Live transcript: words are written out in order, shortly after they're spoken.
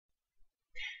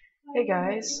Hey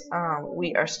guys,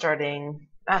 we are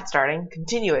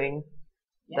continuing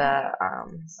the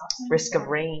Risk of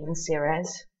Rain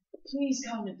series. Please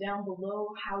comment down below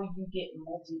how you get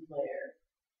multiplayer.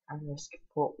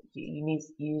 Well, you need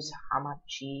to use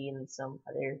Hamachi and some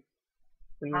other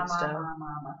weird stuff.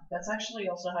 That's actually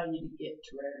also how you get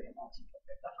Terraria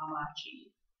multiplayer, the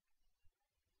Hamachi.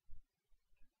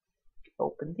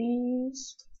 Open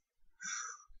these.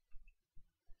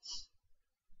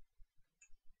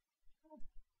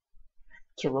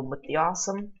 Kill him with the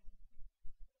awesome.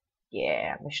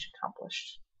 Yeah, mission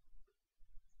accomplished.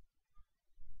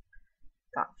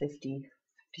 Got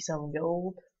 57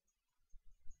 gold.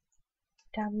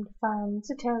 Time to find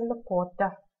the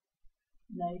teleporter.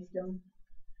 Knifed him.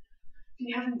 If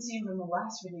you haven't seen from the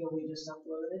last video we just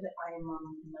uploaded, I am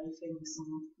knifing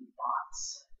some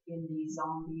bots in the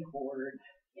zombie horde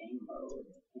game mode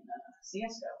in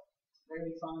CSGO. It's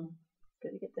very fun.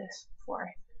 Gotta get this before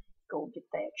I go get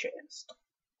that chest.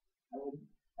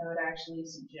 I would actually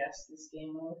suggest this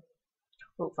game mode.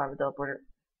 Oh, find the teleporter.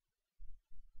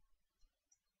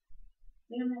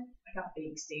 Damn it, I got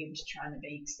bake stabs trying to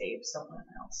bake stab someone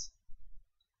else.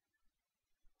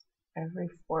 Every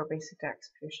 4 basic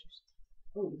attacks pierces.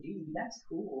 Oh dude, that's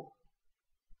cool.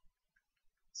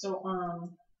 So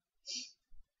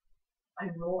I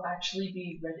will actually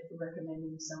be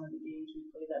recommending some of the games we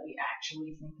play that we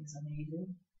actually think is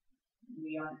amazing.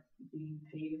 We aren't being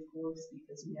paid, of course,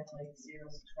 because we have like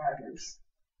 0 subscribers.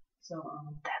 So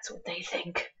that's what they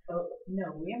think. Oh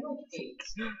no, we have like 8.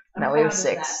 No, we have 6.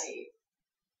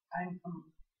 I'm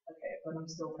okay, but I'm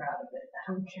still proud of it.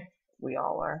 I don't care. We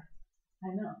all are.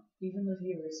 I know. Even the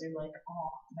viewers are like,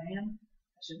 "Oh man,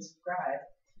 I should subscribe."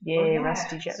 Yay, yeah,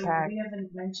 Rusty Jetpack. So we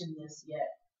haven't mentioned this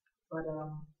yet, but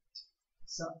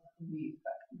so we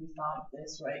thought of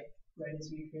this right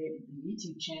as we created the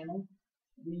YouTube channel.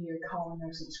 We are calling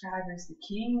our subscribers the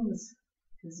kings,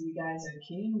 because you guys are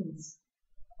kings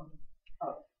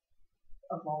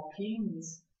of all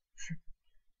kings.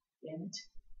 Damn it.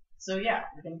 So yeah,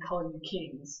 we're gonna call you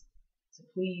kings. So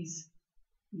please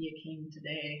be a king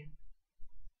today.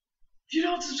 If you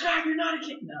don't subscribe, you're not a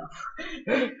king. No.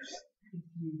 If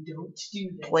you don't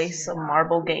do this, place a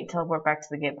marble gate, teleport back to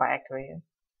the gate by activating.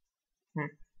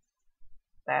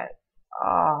 That.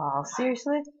 Oh,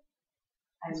 seriously?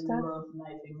 I love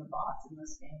knifing the bots in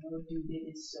this game. Oh, dude, it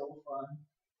is so fun.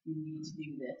 You need to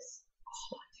do this.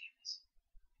 Oh, damn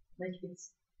it. Like,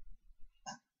 it's.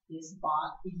 This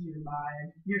bot, you're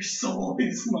mine. Your soul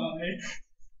is mine.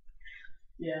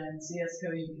 Yeah, in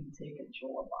CSGO you can take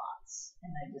control of bots.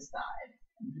 And I just died.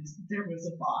 And there was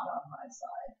a bot on my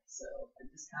side. So I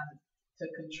just kind of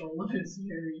took control of his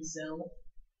very self.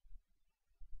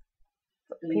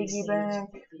 Piggyback.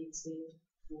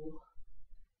 Cool.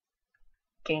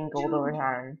 Gain gold over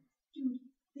time. Dude,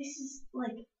 this is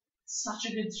like such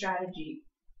a good strategy.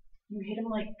 You hit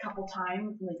him like a couple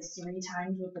times, like 3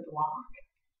 times with the Glock.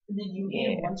 And then you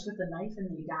hit him once with the knife and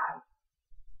they die.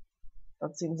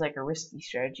 That seems like a risky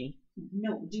strategy.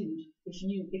 No, dude. If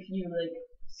you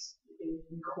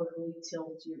quickly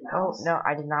tilt your mouse. Oh no,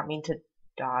 I did not mean to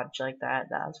dodge like that.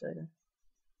 That was really.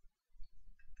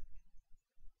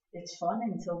 It's fun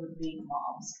until the big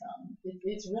mobs come.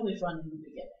 It's really fun in the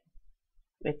beginning.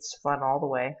 It's fun all the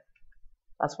way.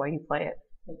 That's why you play it.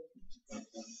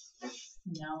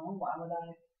 No, why would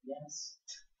I? Yes.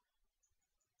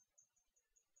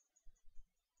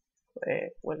 Wait,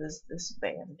 what does this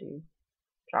band do?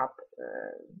 Drop,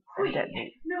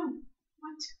 detonate. No!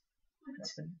 What?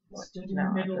 Stood in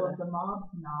the middle of the mob?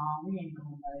 Nah, we ain't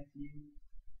gonna knife you.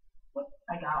 What?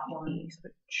 I got one.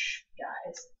 Switch.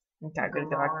 Guys. Okay, good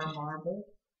God. Marble.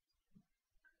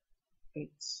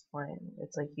 It's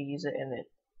like you use it and it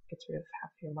gets rid of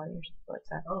half your money or something like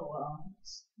that. Oh, well.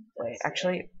 Wait,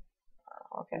 actually,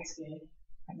 okay.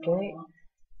 Okay.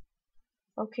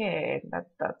 Okay,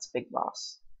 that's big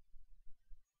boss.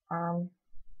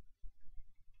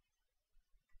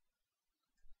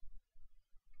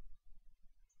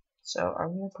 So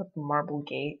I'm gonna put the marble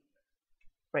gate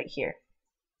right here,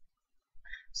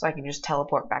 so I can just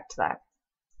teleport back to that.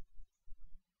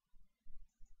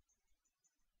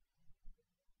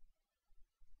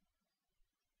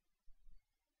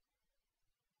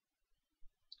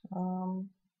 I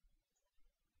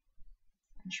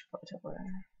should probably teleport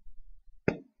there.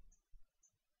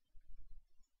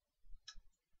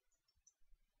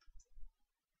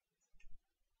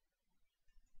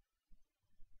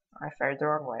 I fired the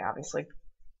wrong way, obviously.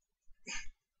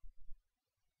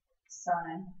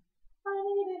 Sign. I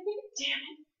need a hit, damn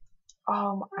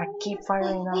it. I keep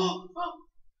firing them.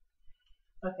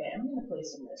 Okay, I'm gonna play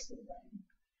some Risk of Rain.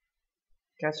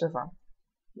 That's so fun.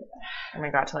 Yeah. And I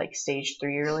got to like stage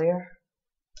 3 earlier.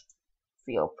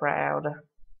 Feel proud.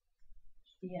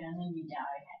 Yeah, and then you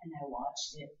died, and I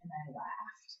watched it, and I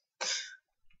laughed.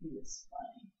 It was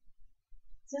funny.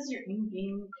 It says you're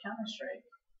in-game Counter-Strike.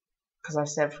 Because I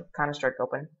still have Counter-Strike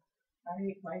open. Why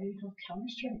do you have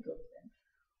Counter-Strike open?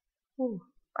 Ooh.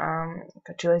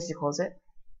 Got too lazy to close it.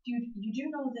 Dude, you do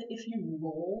know that if you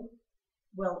roll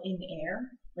well in air,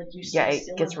 like you Yeah, it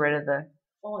still gets rid of the.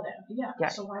 fall down. Yeah. Yeah,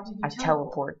 So why did you I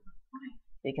teleport. Why?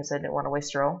 Because I didn't want to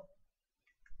waste a roll.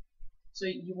 So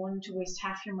you wanted to waste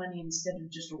half your money instead of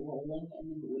just rolling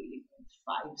and then waiting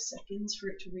 5 seconds for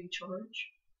it to recharge?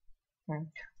 Oh,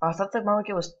 I thought the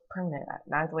market was permanent.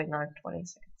 Now I have to wait another 20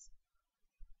 seconds.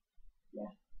 Yeah.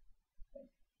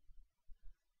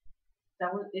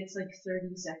 It's like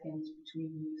 30 seconds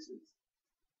between uses.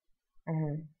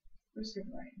 Risk of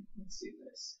Rain. Let's do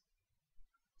this.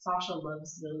 Sasha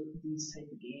loves these type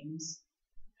of games,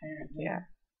 apparently. Yeah.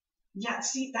 Yeah,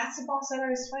 see, that's the boss that I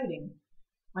was fighting.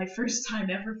 My first time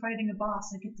ever fighting a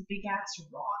boss, I get the big ass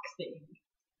rock thing.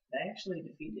 I actually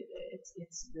defeated it.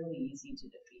 It's really easy to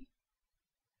defeat.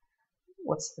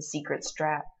 What's the secret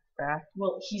strat, bruh?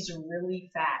 Well, he's really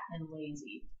fat and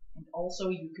lazy, and also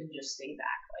you can just stay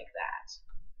back like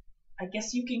that. I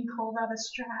guess you can call that a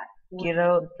strat. You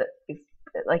know,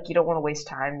 you don't want to waste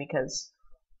time because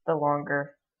the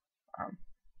longer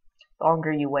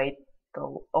you wait,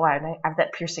 I have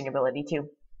that piercing ability too.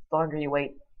 The longer you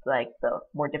wait, like the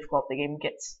more difficult the game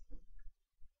gets.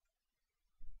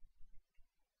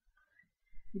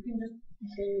 You can just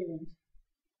hold.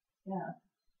 Yeah,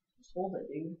 just hold it,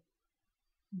 dude.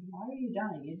 Why are you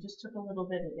dying? You just took a little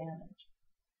bit of damage.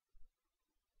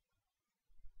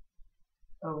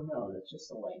 Oh no, that's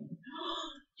just a lightning.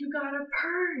 You got a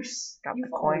purse! Got You've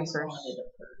the coin always purse. wanted a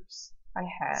purse. I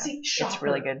have. See, It's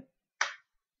really shopper. good.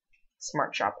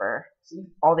 Smart shopper. See?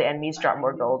 All the enemies drop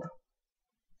more gold.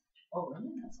 Oh,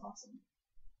 really? That's awesome.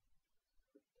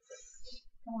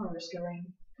 Come on, Risk of Rain.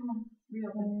 Come on,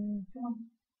 reopen. Come on.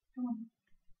 Come on.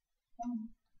 Come on.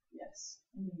 Yes,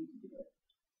 I knew you could do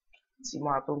it. See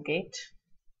Marble Gate.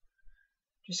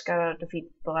 Just gotta defeat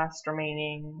the last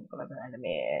remaining 11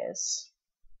 enemies.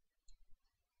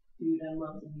 Dude, I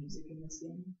love the music in this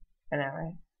game. I know,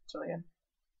 right? It's really good.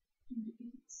 Dude,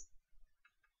 it's...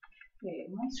 Okay,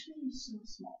 my screen is so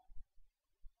small.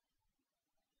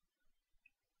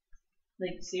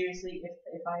 Like, seriously,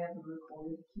 if I ever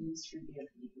record, please forgive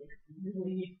me. Like,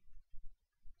 really,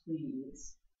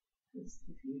 please. Because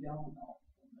if you don't, I'll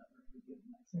never forgive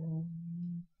myself.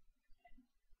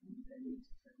 I need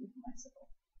to forgive myself.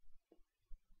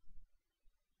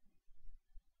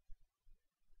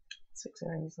 6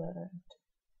 enemies left.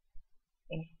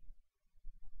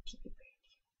 Keep it ready.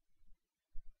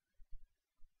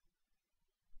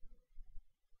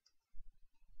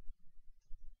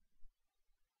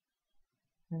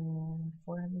 And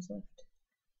 4 enemies left.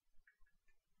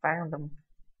 Found them.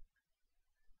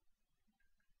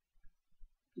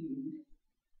 Dude,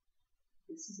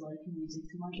 this is like music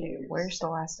to my Okay, ears. where's the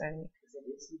last enemy? Because it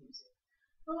is music.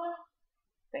 Oh,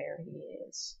 There he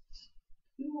is.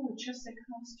 ooh, just it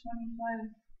costs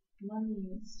 25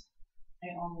 monies.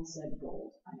 I almost said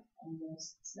gold. I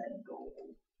almost said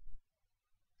gold.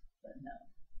 But no.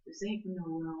 This ain't no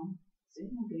realm. This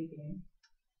ain't no big game.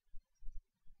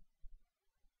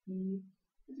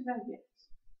 What did I get?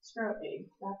 Sprout egg.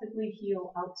 Rapidly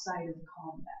heal outside of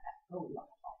combat. Oh wow,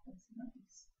 that's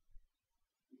nice.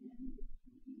 And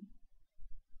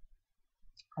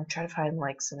I'm trying to find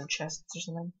like some chests or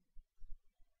something.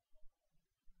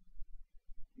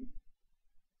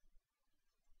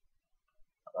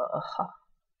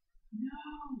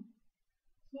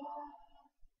 no!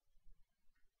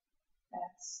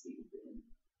 That's stupid.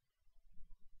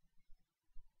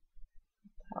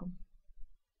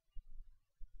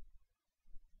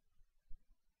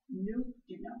 Nope,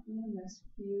 do not want to mess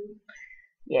with you.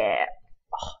 Yeah.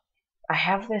 Oh, I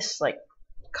have this like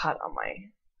cut on my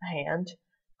hand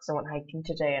because I went hiking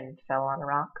today and fell on a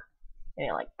rock and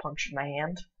it like punctured my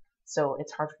hand. So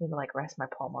it's hard for me to like rest my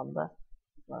palm on the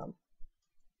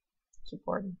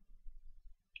keyboard.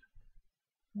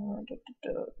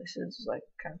 This is like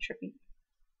kind of trippy.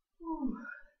 Ooh,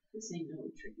 this ain't no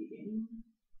tricky game.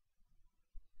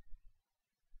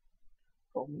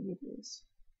 Oh, maybe it is.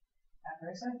 At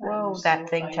first I thought Whoa, you were that still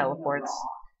thing fighting teleports. the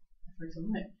rock. At first I'm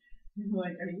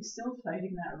like, are you still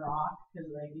fighting that rock?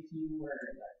 Because like, if you were,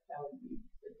 that would be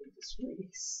like a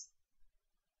disgrace.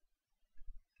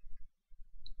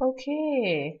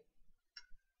 Okay.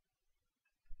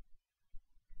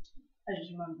 I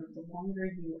just remember the longer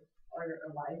you are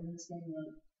alive in this game,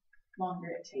 the longer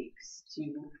it takes to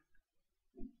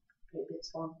It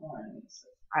spawned more enemies.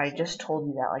 I just told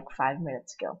you that like 5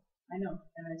 minutes ago. I know,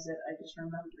 and I said I just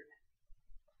remembered.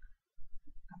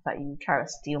 I thought you would try to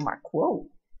steal my quote.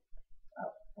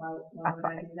 Why would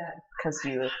I do that? Because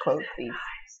you're a quote thief.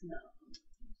 No.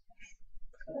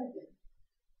 But I did.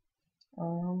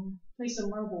 Play some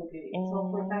Marble Gate. So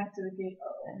we're back to the gate.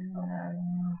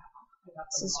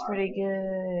 This is pretty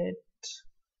good.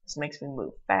 This makes me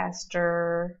move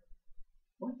faster.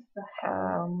 What the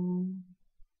hell?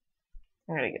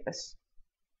 I'm gonna get this.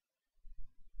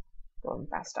 Going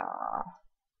faster. Run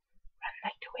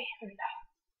like the wind.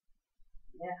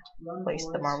 Yeah, run. Place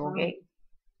the Marble Gate.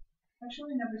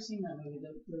 Actually, never seen that movie.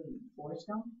 The Forrest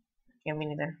Gump. Yeah, me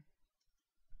neither.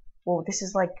 Whoa, this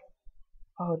is like,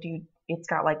 oh dude, it's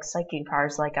got like psychic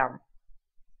powers, like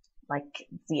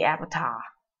the Avatar,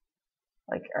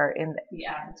 like or in the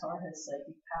Avatar has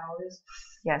psychic powers.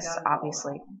 Yes,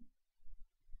 obviously.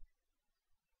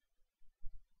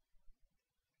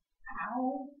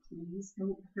 Ow! Please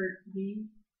don't hurt me.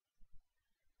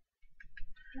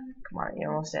 Come on, you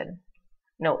almost did.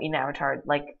 No, in Avatar,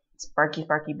 like Sparky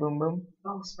Sparky Boom Boom.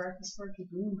 Oh, Sparky Sparky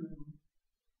Boom Boom.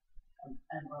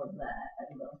 I love that.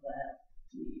 I love that.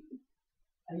 Dude.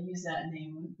 I used that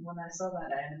name when I saw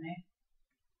that anime.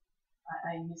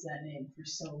 I used that name for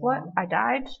so long. What? I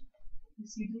died?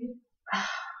 Yes, you did.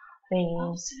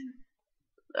 Thanks.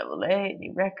 Level 8,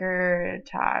 new record,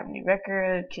 time, new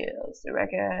record, kills, new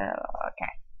record,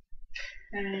 okay.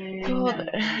 Cool,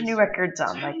 new records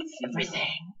on like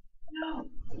everything.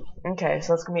 Okay,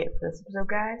 so that's gonna be it for this episode,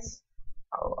 guys.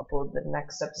 I'll upload the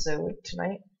next episode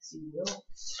tonight.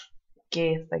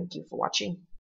 Okay, thank you for watching.